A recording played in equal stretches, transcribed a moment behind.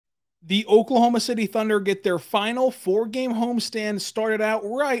The Oklahoma City Thunder get their final four-game homestand started out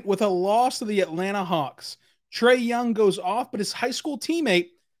right with a loss to the Atlanta Hawks. Trae Young goes off, but his high school teammate,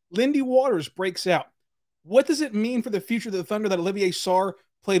 Lindy Waters, breaks out. What does it mean for the future of the Thunder that Olivier Sarr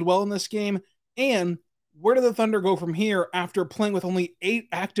played well in this game? And where do the Thunder go from here after playing with only 8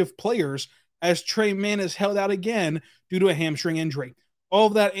 active players as Trae Mann is held out again due to a hamstring injury? All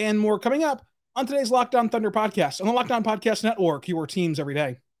of that and more coming up on today's Locked On Thunder podcast on the Locked On Podcast Network, your teams every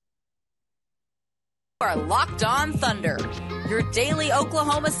day. Are Locked On Thunder, your daily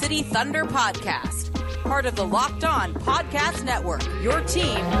Oklahoma City Thunder podcast. Part of the Locked On Podcast Network, your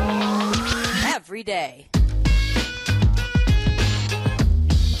team every day.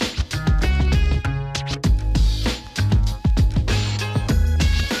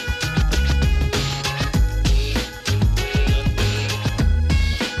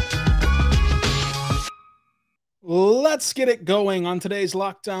 Let's get it going on today's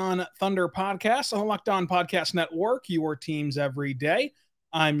Locked On Thunder podcast on the Locked On Podcast Network, your teams every day.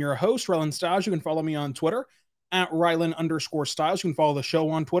 I'm your host, Rylan Stiles. You can follow me on Twitter at Rylan_Stiles. You can follow the show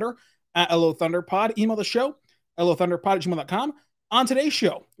on Twitter at LOThunderPod. Email the show, LOThunderPod@gmail.com. On today's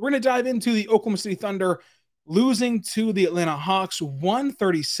show, we're going to dive into the Oklahoma City Thunder losing to the Atlanta Hawks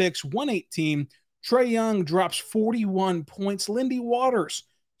 136-118. Trae Young drops 41 points. Lindy Waters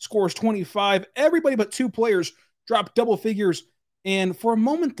scores 25. Everybody but 2 players dropped double figures. And for a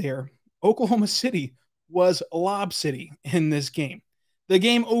moment there, Oklahoma City was Lob City in this game. The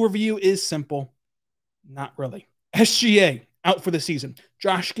game overview is simple. Not really. SGA out for the season.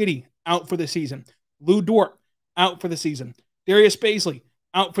 Josh Giddey out for the season. Lou Dort out for the season. Darius Bazley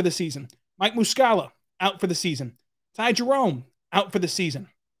out for the season. Mike Muscala out for the season. Ty Jerome out for the season.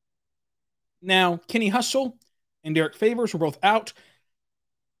 Now, Kenny Hustle and Derek Favors were both out,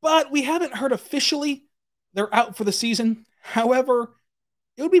 but we haven't heard officially they're out for the season. However,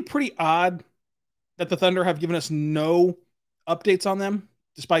 it would be pretty odd that the Thunder have given us no updates on them,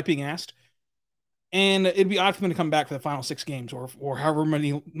 despite being asked. And it'd be odd for them to come back for the final 6 games or however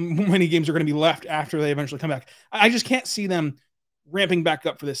many games are going to be left after they eventually come back. I just can't see them ramping back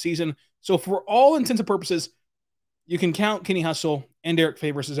up for this season. So for all intents and purposes, you can count Kenny Hustle and Derek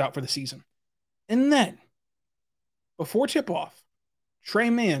Favors as out for the season. And then, before tip-off,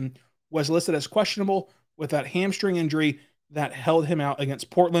 Trae Mann was listed as questionable with that hamstring injury that held him out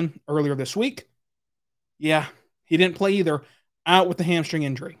against Portland earlier this week. Yeah, he didn't play either, out with the hamstring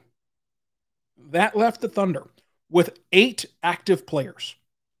injury. That left the Thunder with 8 active players.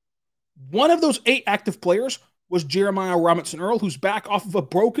 One of those 8 active players was Jeremiah Robinson-Earl, who's back off of a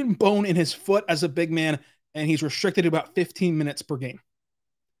broken bone in his foot as a big man, and he's restricted to about 15 minutes per game.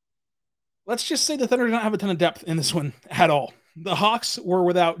 Let's just say the Thunder did not have a ton of depth in this one at all. The Hawks were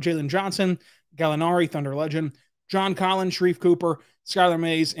without Jalen Johnson, Gallinari, Thunder legend, John Collins, Sharif Cooper, Skylar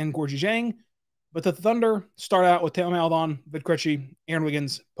Mays, and Gorgie Jang. But the Thunder start out with Taylor Maldon, Vid Krejci, Aaron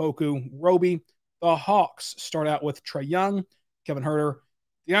Wiggins, Poku, Roby. The Hawks start out with Trae Young, Kevin Huerter,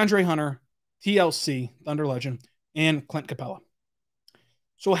 DeAndre Hunter, TLC, Thunder legend, and Clint Capella.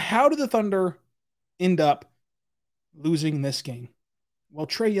 So how did the Thunder end up losing this game? Well,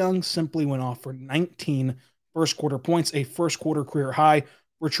 Trae Young simply went off for 19 first-quarter points, a first-quarter career high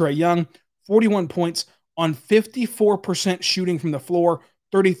for Trae Young. 41 points on 54% shooting from the floor,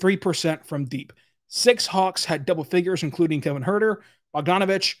 33% from deep. 6 Hawks had double figures, including Kevin Huerter,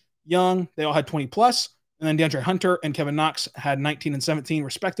 Bogdanovich, Young. They all had 20+. And then DeAndre Hunter and Kevin Knox had 19 and 17,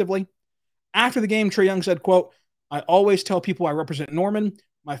 respectively. After the game, Trae Young said, quote, "I always tell people I represent Norman,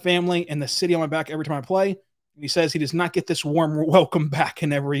 my family, and the city on my back every time I play." And he says he does not get this warm welcome back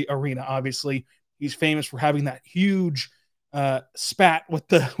in every arena. Obviously, he's famous for having that huge spat with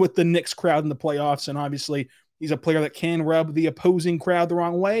the Knicks crowd in the playoffs, and obviously he's a player that can rub the opposing crowd the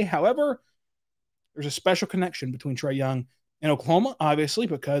wrong way. However, there's a special connection between Trae Young and Oklahoma, obviously,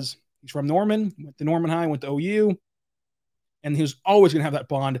 because he's from Norman, went to Norman High, went to OU, and he was always going to have that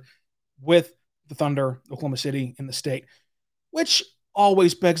bond with the Thunder, Oklahoma City, and the state, which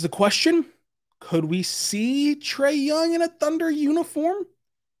always begs the question, could we see Trae Young in a Thunder uniform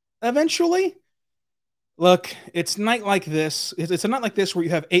eventually? Look, it's a night like this. It's a night like this where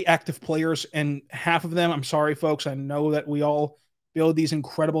you have 8 active players, and half of them, I'm sorry, folks, I know that we all build these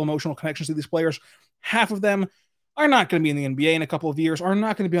incredible emotional connections to these players. Half of them are not going to be in the NBA in a couple of years, are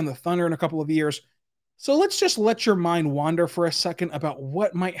not going to be on the Thunder in a couple of years. So let's just let your mind wander for a second about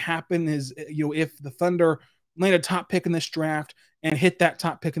what might happen is, if the Thunder land a top pick in this draft and hit that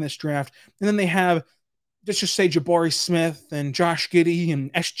top pick in this draft, and then they have, let's just say, Jabari Smith and Josh Giddey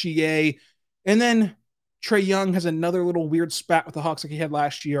and SGA, and then Trae Young has another little weird spat with the Hawks like he had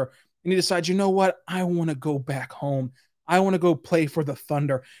last year, and he decides, you know what, I want to go back home. I want to go play for the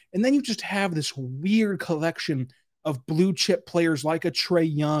Thunder. And then you just have this weird collection of blue chip players like a Trae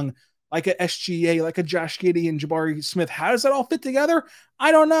Young, like a SGA, like a Josh Giddey and Jabari Smith. How does that all fit together?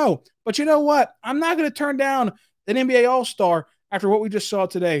 I don't know. But you know what? I'm not going to turn down an NBA All-Star after what we just saw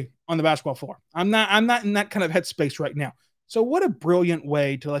today on the basketball floor. I'm not in that kind of headspace right now. So what a brilliant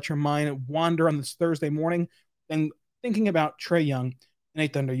way to let your mind wander on this Thursday morning and thinking about Trae Young in a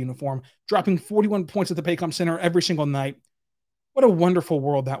Thunder uniform, dropping 41 points at the Paycom Center every single night. What a wonderful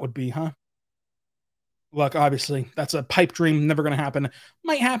world that would be, huh? Look, obviously, that's a pipe dream, never going to happen.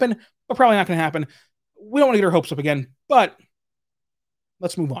 Might happen, but probably not going to happen. We don't want to get our hopes up again, but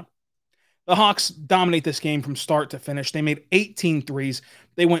let's move on. The Hawks dominate this game from start to finish. They made 18 threes.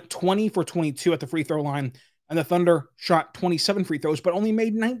 They went 20 for 22 at the free throw line, and the Thunder shot 27 free throws, but only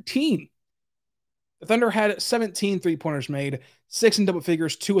made 19. The Thunder had 17 three-pointers made, 6 in double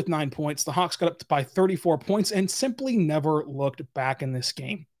figures, 2 with 9 points. The Hawks got up by 34 points and simply never looked back in this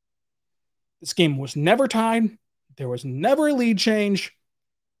game. This game was never tied. There was never a lead change,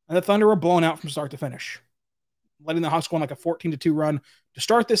 and the Thunder were blown out from start to finish, letting the Hawks go on like a 14-2 run to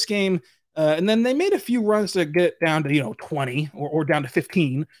start this game. And then they made a few runs to get it down to 20 or down to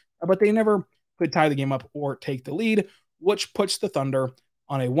 15, but they never could tie the game up or take the lead, which puts the Thunder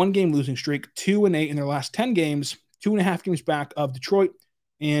on a 1-game losing streak, 2-8 in their last 10 games, 2.5 games back of Detroit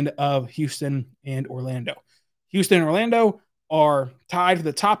and of Houston and Orlando. Houston and Orlando are tied for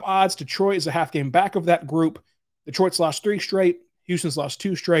the top odds. Detroit is a half game back of that group. Detroit's lost 3 straight. Houston's lost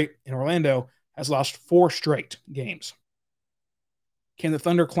 2 straight. And Orlando has lost 4 straight games. Can the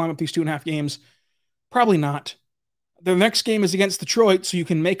Thunder climb up these 2.5 games? Probably not. Their next game is against Detroit, so you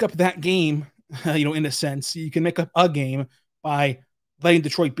can make up that game, in a sense. You can make up a game by letting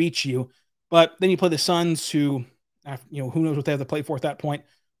Detroit beat you. But then you play the Suns, who knows what they have to play for at that point.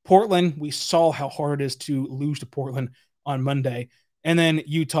 Portland, we saw how hard it is to lose to Portland on Monday. And then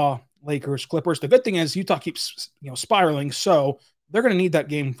Utah, Lakers, Clippers. The good thing is Utah keeps, spiraling, so they're going to need that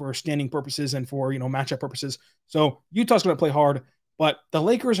game for standing purposes and for, matchup purposes. So Utah's going to play hard, but the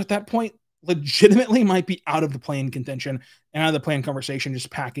Lakers at that point legitimately might be out of the play-in contention and out of the play-in conversation, just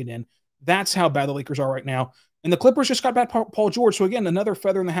pack it in. That's how bad the Lakers are right now. And the Clippers just got back Paul George. So again, another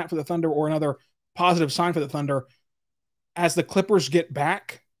feather in the hat for the Thunder, or another positive sign for the Thunder. As the Clippers get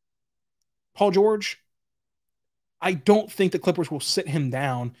back Paul George, I don't think the Clippers will sit him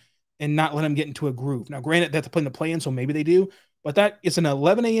down and not let him get into a groove. Now, granted, they have to play in the play-in, so maybe they do, but that is an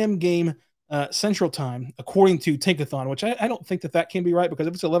 11 a.m. game Central Time, according to Tankathon, which I don't think that can be right, because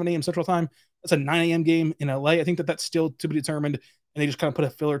if it's 11 a.m. Central Time, that's a 9 a.m. game in LA. I think that's still to be determined, and they just kind of put a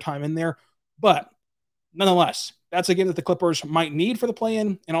filler time in there. But nonetheless, that's a game that the Clippers might need for the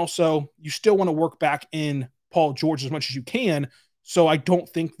play-in, and also you still want to work back in Paul George as much as you can, so I don't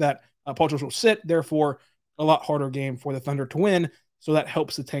think that Paul George will sit. Therefore, a lot harder game for the Thunder to win, so that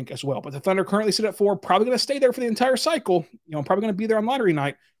helps the tank as well. But the Thunder currently sit at 4, probably going to stay there for the entire cycle, probably going to be there on lottery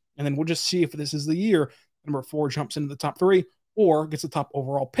night, and then we'll just see if this is the year number 4 jumps into the top 3 or gets the top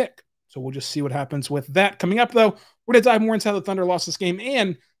overall pick. So we'll just see what happens with that. Coming up, though, we're going to dive more into how the Thunder lost this game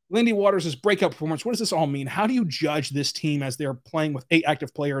and Lindy Waters' breakout performance. What does this all mean? How do you judge this team as they're playing with 8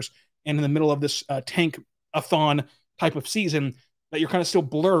 active players and in the middle of this tank-a-thon type of season that you're kind of still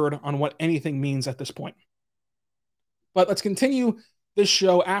blurred on what anything means at this point? But let's continue this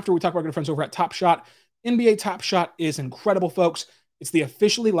show after we talk about our good friends over at Top Shot. NBA Top Shot is incredible, folks. It's the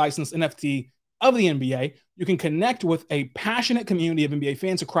officially licensed NFT of the NBA. You can connect with a passionate community of NBA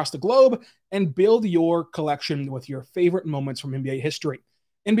fans across the globe and build your collection with your favorite moments from NBA history.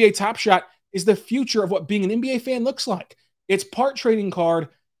 NBA Top Shot is the future of what being an NBA fan looks like. It's part trading card,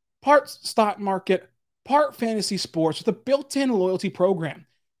 part stock market, part fantasy sports with a built-in loyalty program.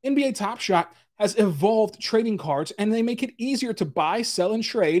 NBA Top Shot has evolved trading cards, and they make it easier to buy, sell, and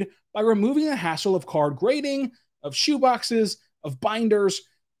trade by removing the hassle of card grading, of shoeboxes, of binders.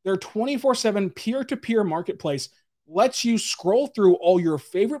 Their 24/7 peer-to-peer marketplace lets you scroll through all your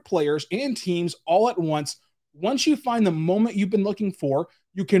favorite players and teams all at once. Once you find the moment you've been looking for,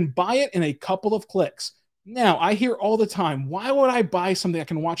 you can buy it in a couple of clicks. Now, I hear all the time, why would I buy something I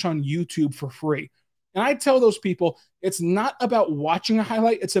can watch on YouTube for free? And I tell those people, it's not about watching a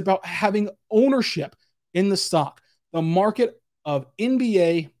highlight. It's about having ownership in the stock, the market of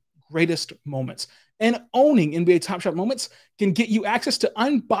NBA greatest moments. And owning NBA Top Shot moments can get you access to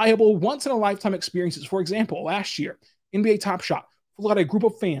unbuyable, once-in-a-lifetime experiences. For example, last year, NBA Top Shot flew out a group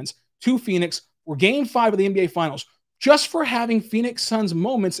of fans to Phoenix for Game 5 of the NBA Finals just for having Phoenix Suns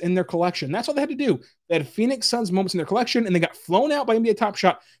moments in their collection. That's all they had to do. They had Phoenix Suns moments in their collection, and they got flown out by NBA Top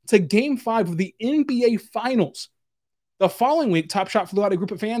Shot to Game 5 of the NBA Finals. The following week, Top Shot flew out a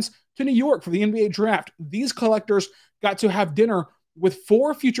group of fans to New York for the NBA Draft. These collectors got to have dinner with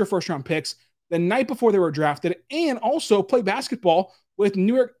 4 future first-round picks the night before they were drafted, and also play basketball with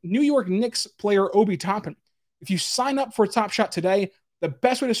New York Knicks player Obi Toppin. If you sign up for Top Shot today, the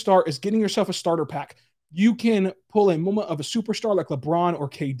best way to start is getting yourself a starter pack. You can pull a moment of a superstar like LeBron or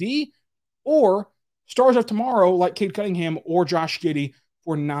KD, or stars of tomorrow like Cade Cunningham or Josh Giddey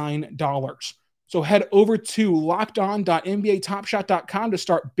for $9. So head over to lockedon.nbatopshot.com to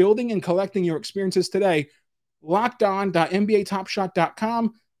start building and collecting your experiences today.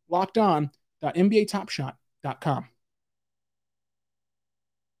 lockedon.nbatopshot.com, lockedon.nbatopshot.com.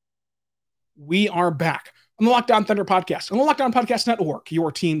 We are back on the Locked On Thunder podcast, on the Locked On Podcast Network,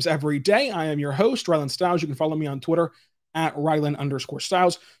 your teams every day. I am your host, Rylan Stiles. You can follow me on Twitter at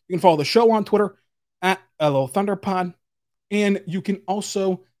Rylan_Stiles. You can follow the show on Twitter at LOThunderPod. And you can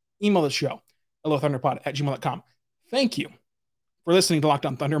also email the show, LOThunderPod@gmail.com. Thank you for listening to Locked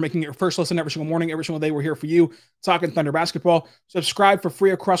On Thunder, making it your first listen every single morning, every single day. We're here for you, talking Thunder basketball. Subscribe for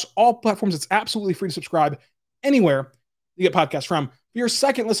free across all platforms. It's absolutely free to subscribe anywhere you get podcasts from. For your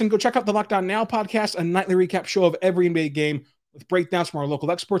second listen, go check out the Locked On Now podcast, a nightly recap show of every NBA game with breakdowns from our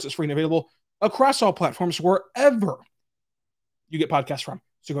local experts. It's free and available across all platforms, wherever you get podcasts from.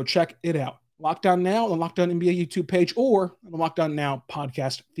 So go check it out. Locked On Now, the Locked On NBA YouTube page, or the Locked On Now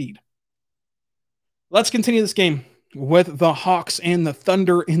podcast feed. Let's continue this game with the Hawks and the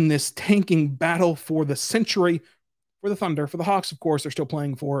Thunder in this tanking battle for the century for the Thunder. For the Hawks, of course, they're still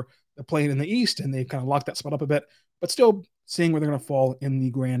playing for the play-in in the East, and they've kind of locked that spot up a bit, but still seeing where they're going to fall in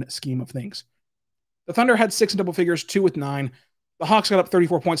the grand scheme of things. The Thunder had 6 in double figures, 2 with 9. The Hawks got up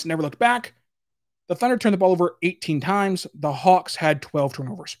 34 points and never looked back. The Thunder turned the ball over 18 times. The Hawks had 12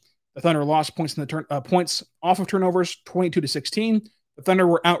 turnovers. The Thunder lost points in the points off of turnovers, 22-16. The Thunder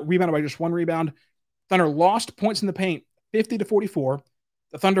were out rebounded by just 1 rebound. Thunder lost points in the paint, 50-44.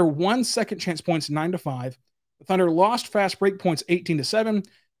 The Thunder won second chance points, 9-5. The Thunder lost fast break points, 18-7,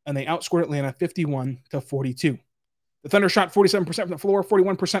 and they outscored Atlanta 51-42. The Thunder shot 47% from the floor,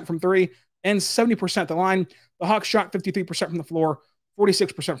 41% from 3, and 70% at the line. The Hawks shot 53% from the floor,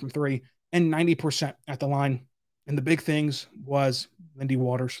 46% from 3, and 90% at the line. And the big things was Lindy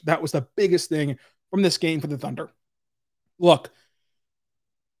Waters. That was the biggest thing from this game for the Thunder. Look,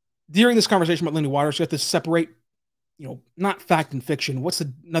 during this conversation about Lindy Waters, you have to separate, not fact and fiction. What's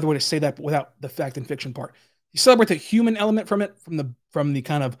another way to say that without the fact and fiction part? You celebrate the human element from it, from the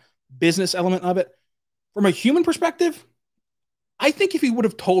kind of business element of it. From a human perspective, I think if he would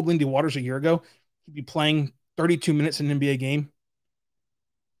have told Lindy Waters a year ago he'd be playing 32 minutes in an NBA game,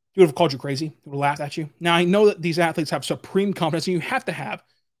 he would have called you crazy. He would have laughed at you. Now, I know that these athletes have supreme confidence, and you have to have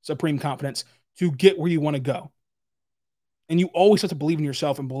supreme confidence to get where you want to go. And you always have to believe in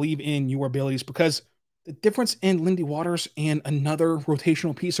yourself and believe in your abilities, because the difference in Lindy Waters and another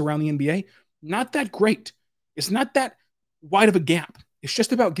rotational piece around the NBA, not that great. It's not that wide of a gap. It's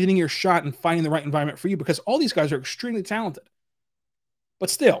just about getting your shot and finding the right environment for you, because all these guys are extremely talented. But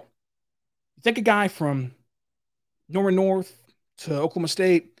still, you take a guy from Norman North to Oklahoma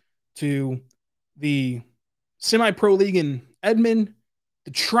State to the semi-pro league in Edmond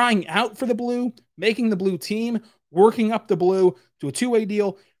to trying out for the Blue, making the Blue team, working up the Blue to a 2-way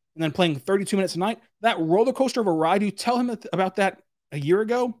deal, and then playing 32 minutes a night. That roller coaster of a ride, you tell him about that a year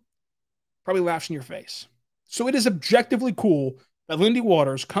ago, probably laughs in your face. So it is objectively cool that Lindy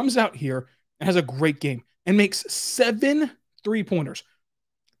Waters comes out here and has a great game and makes 7 3-pointers.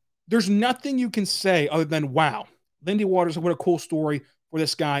 There's nothing you can say other than, wow, Lindy Waters, what a cool story for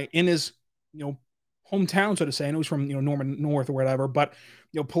this guy in his, hometown, so to say. I know he's from, Norman North or whatever, but,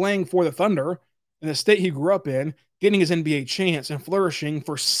 playing for the Thunder in the state he grew up in, getting his NBA chance and flourishing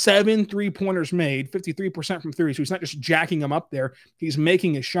for 7 3-pointers made, 53% from 3. So he's not just jacking them up there. He's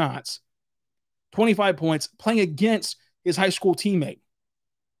making his shots. 25 points, playing against his high school teammate.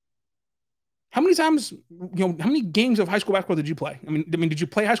 How many times, how many games of high school basketball did you play? I mean, did you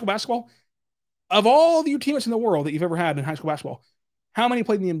play high school basketball? Of all your teammates in the world that you've ever had in high school basketball, how many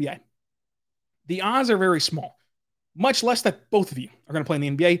played in the NBA? The odds are very small, much less that both of you are going to play in the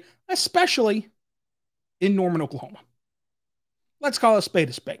NBA, especially in Norman, Oklahoma. Let's call a spade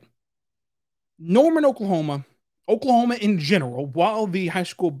a spade. Norman, Oklahoma in general, while the high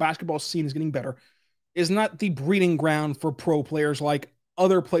school basketball scene is getting better, is not the breeding ground for pro players like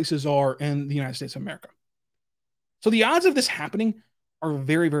other places are in the United States of America. So the odds of this happening are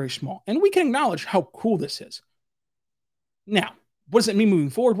very, very small. And we can acknowledge how cool this is. Now, what does it mean moving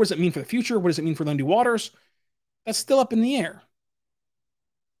forward? What does it mean for the future? What does it mean for Lindy Waters? That's still up in the air.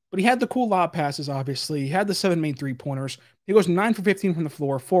 But he had the cool lob passes, obviously. He had the 7 made 3-pointers. He goes 9 for 15 from the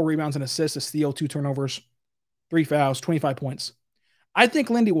floor, 4 rebounds and assists, a steal, 2 turnovers, 3 fouls, 25 points. I think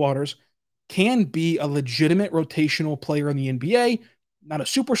Lindy Waters can be a legitimate rotational player in the NBA. Not a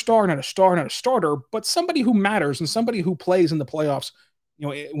superstar, not a star, not a starter, but somebody who matters and somebody who plays in the playoffs,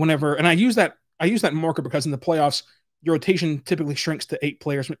 whenever. And I use that marker because in the playoffs, your rotation typically shrinks to 8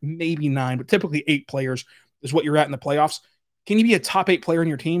 players, maybe 9, but typically 8 players is what you're at in the playoffs. Can you be a top 8 player in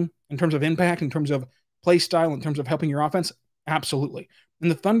your team in terms of impact, in terms of play style, in terms of helping your offense? Absolutely. And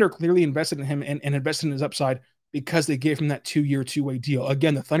the Thunder clearly invested in him and invested in his upside because they gave him that 2-year, 2-way deal.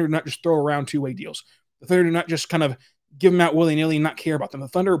 Again, the Thunder did not just throw around 2-way deals. The Thunder did not just kind of give them out willy-nilly and not care about them. The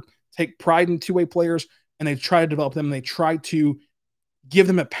Thunder take pride in 2-way players, and they try to develop them, and they try to give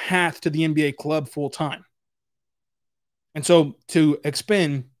them a path to the NBA club full-time. And so to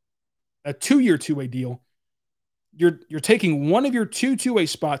expend a 2-year, 2-way deal, you're taking one of your 2 2-way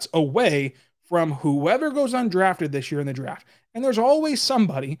spots away from whoever goes undrafted this year in the draft. And there's always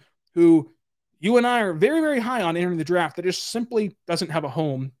somebody who you and I are very, very high on entering the draft that just simply doesn't have a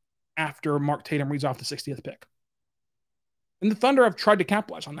home after Mark Tatum reads off the 60th pick. And the Thunder have tried to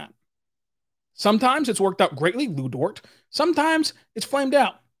capitalize on that. Sometimes it's worked out greatly, Lou Dort. Sometimes it's flamed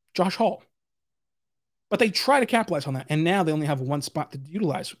out, Josh Hall. But they try to capitalize on that, and now they only have one spot to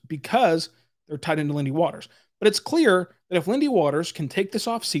utilize because they're tied into Lindy Waters. But it's clear that if Lindy Waters can take this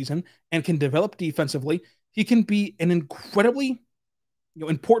offseason and can develop defensively, he can be an incredibly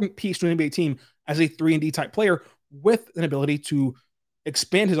important piece to an NBA team as a 3-and-D type player with an ability to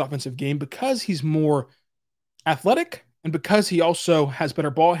expand his offensive game because he's more athletic and because he also has better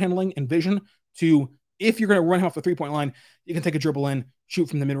ball handling and vision to, if you're going to run him off the 3-point line, you can take a dribble in, shoot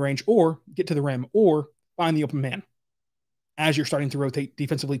from the mid-range, or get to the rim, or find the open man as you're starting to rotate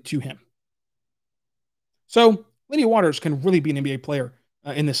defensively to him. So Lindy Waters can really be an NBA player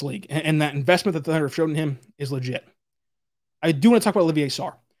in this league, and that investment that the Thunder have shown in him is legit. I do want to talk about Olivier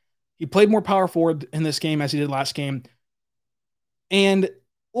Sarr. He played more power forward in this game as he did last game. And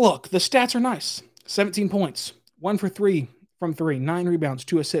look, the stats are nice. 17 points, 1 for 3 from 3, 9 rebounds,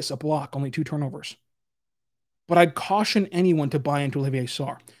 2 assists, a block, only 2 turnovers. But I'd caution anyone to buy into Olivier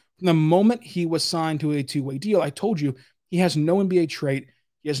Sarr. From the moment he was signed to a 2-way deal, I told you he has no NBA trait.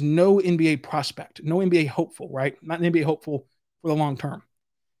 He has no NBA prospect, no NBA hopeful, right? Not an NBA hopeful for the long term.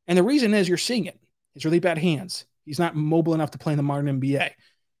 And the reason is you're seeing it. He's really bad hands. He's not mobile enough to play in the modern NBA.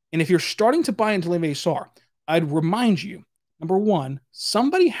 And if you're starting to buy into Olivier Sarr, I'd remind you, number one,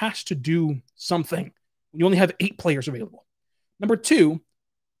 somebody has to do something when you only have 8 players available. Number two,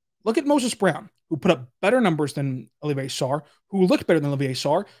 look at Moses Brown, who put up better numbers than Olivier Sarr, who looked better than Olivier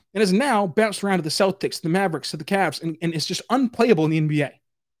Sarr, and is now bounced around to the Celtics, the Mavericks, to the Cavs, and is just unplayable in the NBA.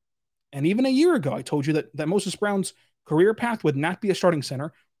 And even a year ago, I told you that Moses Brown's career path would not be a starting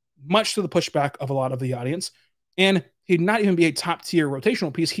center, much to the pushback of a lot of the audience. And he'd not even be a top-tier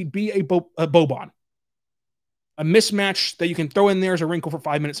rotational piece. He'd be a Boban. A mismatch that you can throw in there as a wrinkle for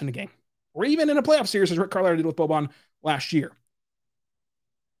 5 minutes in a game. Or even in a playoff series, as Rick Carlisle did with Boban last year.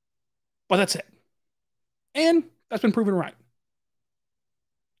 But that's it. And that's been proven right.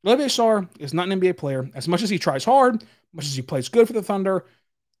 Olivier Sarr is not an NBA player. As much as he tries hard, as much as he plays good for the Thunder,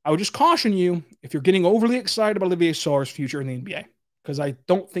 I would just caution you if you're getting overly excited about Olivier Sarr's future in the NBA, because I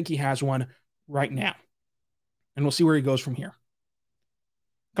don't think he has one right now. And we'll see where he goes from here.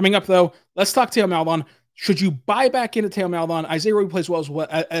 Coming up, though, let's talk Theo Maledon. Should you buy back into Theo Maledon? Isaiah Roby plays well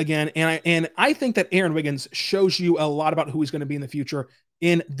again, and I think that Aaron Wiggins shows you a lot about who he's going to be in the future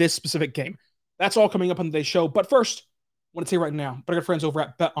in this specific game. That's all coming up on today's show. But first, I want to say right now, but our good friends over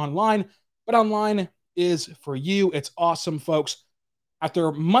at BetOnline. BetOnline is for you. It's awesome, folks.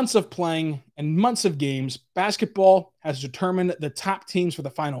 After months of playing and months of games, basketball has determined the top teams for the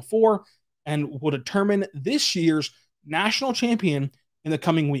Final Four and will determine this year's national champion in the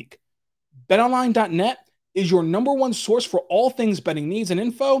coming week. BetOnline.net is your number one source for all things betting needs and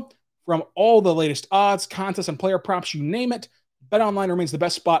info, from all the latest odds, contests, and player props, you name it. BetOnline remains the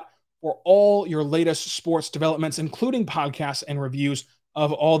best spot for all your latest sports developments, including podcasts and reviews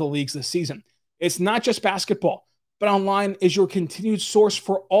of all the leagues this season. It's not just basketball. BetOnline is your continued source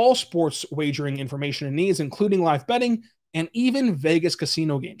for all sports wagering information and needs, including live betting and even Vegas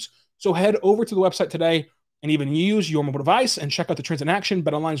casino games. So head over to the website today and even use your mobile device and check out the trends in action.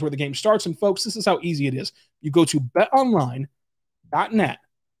 BetOnline is where the game starts. And folks, this is how easy it is. You go to betonline.net,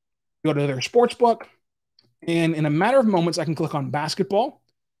 go to their sportsbook, and in a matter of moments, I can click on basketball,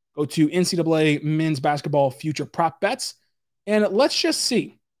 go to NCAA men's basketball future prop bets, and let's just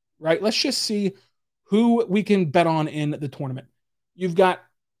see, right? Let's just see who we can bet on in the tournament. You've got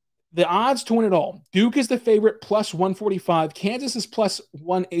the odds to win it all. Duke is the favorite, plus 145. Kansas is plus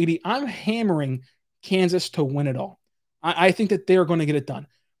 180. I'm hammering Kansas to win it all. I think that they're going to get it done.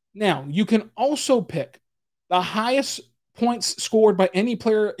 Now, you can also pick the highest points scored by any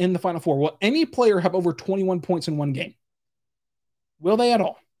player in the Final Four. Will any player have over 21 points in one game? Will they at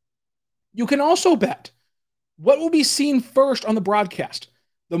all? You can also bet what will be seen first on the broadcast.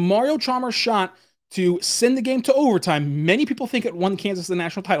 The Mario Chalmers shot to send the game to overtime. Many people think it won Kansas the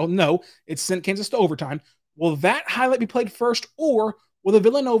national title. No, it sent Kansas to overtime. Will that highlight be played first, or will the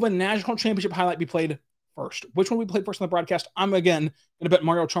Villanova national championship highlight be played first? Which one will be played first on the broadcast? I'm, again, going to bet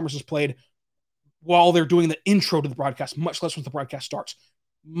Mario Chalmers is played while they're doing the intro to the broadcast, much less once the broadcast starts.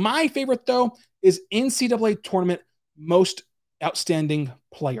 My favorite, though, is NCAA tournament most outstanding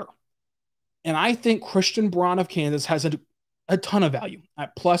player. And I think Christian Braun of Kansas has a ton of value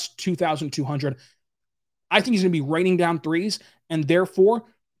at plus 2,200. I think he's going to be raining down threes and therefore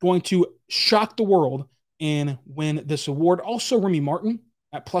going to shock the world and win this award. Also, Remy Martin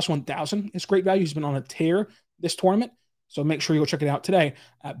at plus 1,000 is great value. He's been on a tear this tournament. So make sure you go check it out today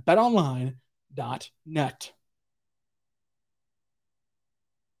at betonline.net.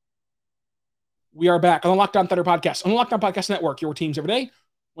 We are back on the Locked On Thunder podcast, on the Locked On Podcast Network, your teams every day. I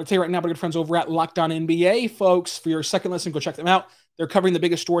want to tell you right now, my good friends over at Locked On NBA, folks, for your second listen, go check them out. They're covering the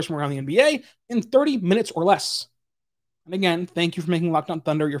biggest stories from around the NBA in 30 minutes or less. And again, thank you for making Locked On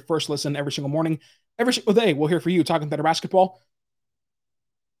Thunder your first listen every single morning. Every single day, we'll hear for you talking Thunder basketball.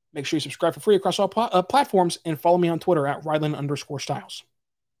 Make sure you subscribe for free across all platforms and follow me on Twitter at Ryland_Styles.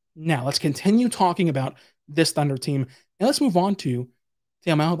 Now, let's continue talking about this Thunder team, and let's move on to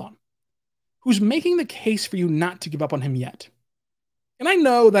Theo Maledon, who's making the case for you not to give up on him yet. And I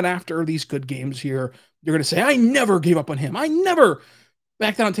know that after these good games here, you're going to say, I never gave up on him. I never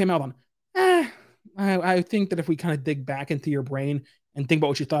backed down on Theo Maledon. I think that if we kind of dig back into your brain and think about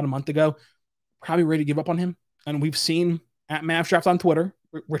what you thought a month ago, probably ready to give up on him. And we've seen at Mavs Draft on Twitter,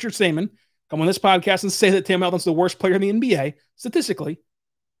 Richard Stamen come on this podcast and say that Theo Maledon's the worst player in the NBA, statistically.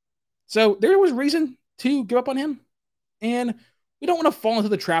 So there was reason to give up on him. And we don't want to fall into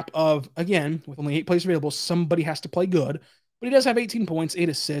the trap of, again, with only 8 players available, somebody has to play good. But he does have 18 points, 8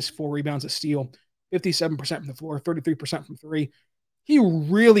 assists, 4 rebounds, a steal, 57% from the floor, 33% from three. He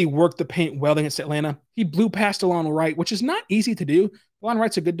really worked the paint well against Atlanta. He blew past Delon Wright, which is not easy to do. Delon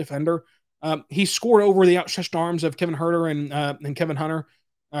Wright's a good defender. He scored over the outstretched arms of Kevin Huerter and Kevin Hunter,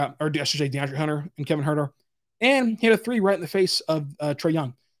 or I should say DeAndre Hunter and Kevin Huerter. And he had a 3 right in the face of Trae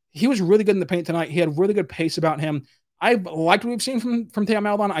Young. He was really good in the paint tonight. He had really good pace about him. I liked what we've seen from Theo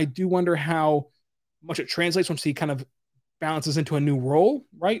Maledon. I do wonder how much it translates once he kind of balances into a new role,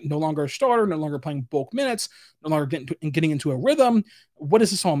 right? No longer a starter, no longer playing bulk minutes, no longer getting into a rhythm. What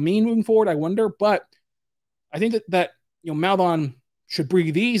does this all mean moving forward? I wonder. But I think that Maledon should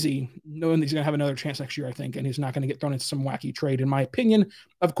breathe easy, knowing that he's going to have another chance next year, I think, and he's not going to get thrown into some wacky trade, in my opinion.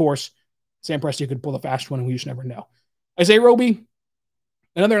 Of course, Sam Presti could pull a fast one, and we just never know. Isaiah Roby,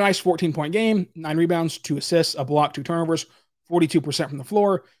 another nice 14-point game, 9 rebounds, 2 assists, a block, 2 turnovers, 42% from the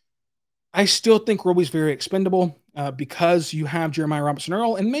floor. I still think Roby's very expendable because you have Jeremiah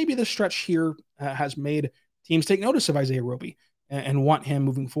Robinson-Earl, and maybe the stretch here has made teams take notice of Isaiah Roby and want him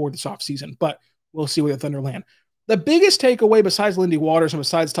moving forward this offseason. But we'll see where the Thunder land. The biggest takeaway besides Lindy Waters and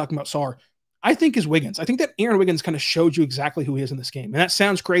besides talking about Sarr, I think is Wiggins. I think that Aaron Wiggins kind of showed you exactly who he is in this game. And that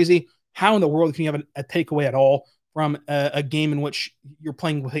sounds crazy. How in the world can you have a takeaway at all from a game in which you're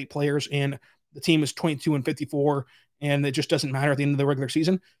playing with 8 players and the team is 22-54 and it just doesn't matter at the end of the regular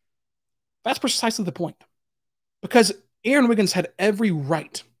season? That's precisely the point. Because Aaron Wiggins had every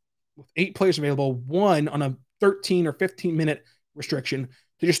right, with 8 players available, 1 on a 13 or 15-minute restriction,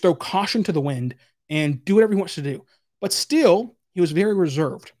 to just throw caution to the wind and do whatever he wants to do. But still, he was very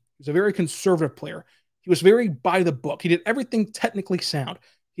reserved. He was a very conservative player. He was very by the book. He did everything technically sound.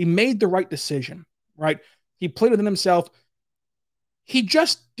 He made the right decision, right? He played within himself. He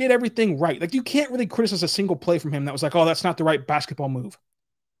just did everything right. Like, you can't really criticize a single play from him that was like, oh, that's not the right basketball move.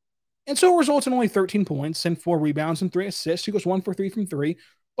 And so it results in only 13 points and 4 rebounds and 3 assists. He goes 1 for 3 from 3.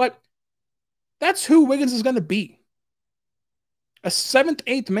 But that's who Wiggins is going to be. A 7th,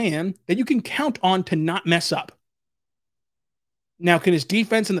 8th man that you can count on to not mess up. Now, can his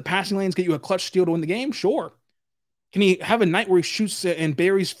defense in the passing lanes get you a clutch steal to win the game? Sure. Can he have a night where he shoots and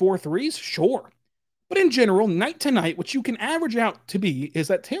buries 4 threes? Sure. But in general, night to night, what you can average out to be is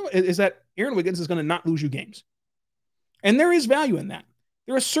that Aaron Wiggins is going to not lose you games. And there is value in that.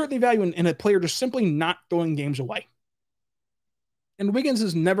 There is certainly value in a player just simply not throwing games away. And Wiggins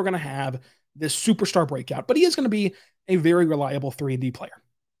is never going to have this superstar breakout, but he is going to be a very reliable 3-and-D player.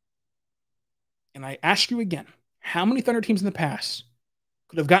 And I ask you again, how many Thunder teams in the past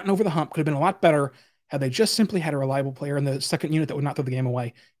could have gotten over the hump, could have been a lot better had they just simply had a reliable player in the second unit that would not throw the game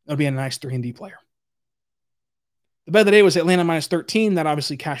away? That would be a nice 3-and-D player. The bet of the day was Atlanta minus 13. That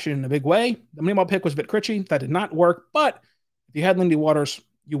obviously cashed in a big way. The money ball pick was a bit critchy. That did not work. But if you had Lindy Waters,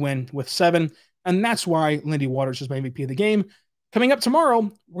 you win with 7. And that's why Lindy Waters is my MVP of the game. Coming up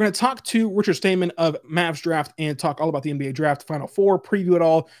tomorrow, we're going to talk to Richard Stamen of Mavs Draft and talk all about the NBA Draft, Final Four, preview it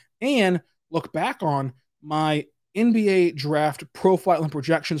all, and look back on my NBA Draft profile and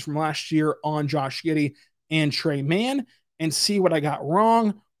projections from last year on Josh Giddey and Trae Mann and see what I got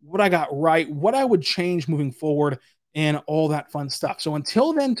wrong, what I got right, what I would change moving forward, and all that fun stuff. So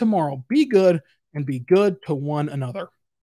until then, tomorrow, be good and be good to one another.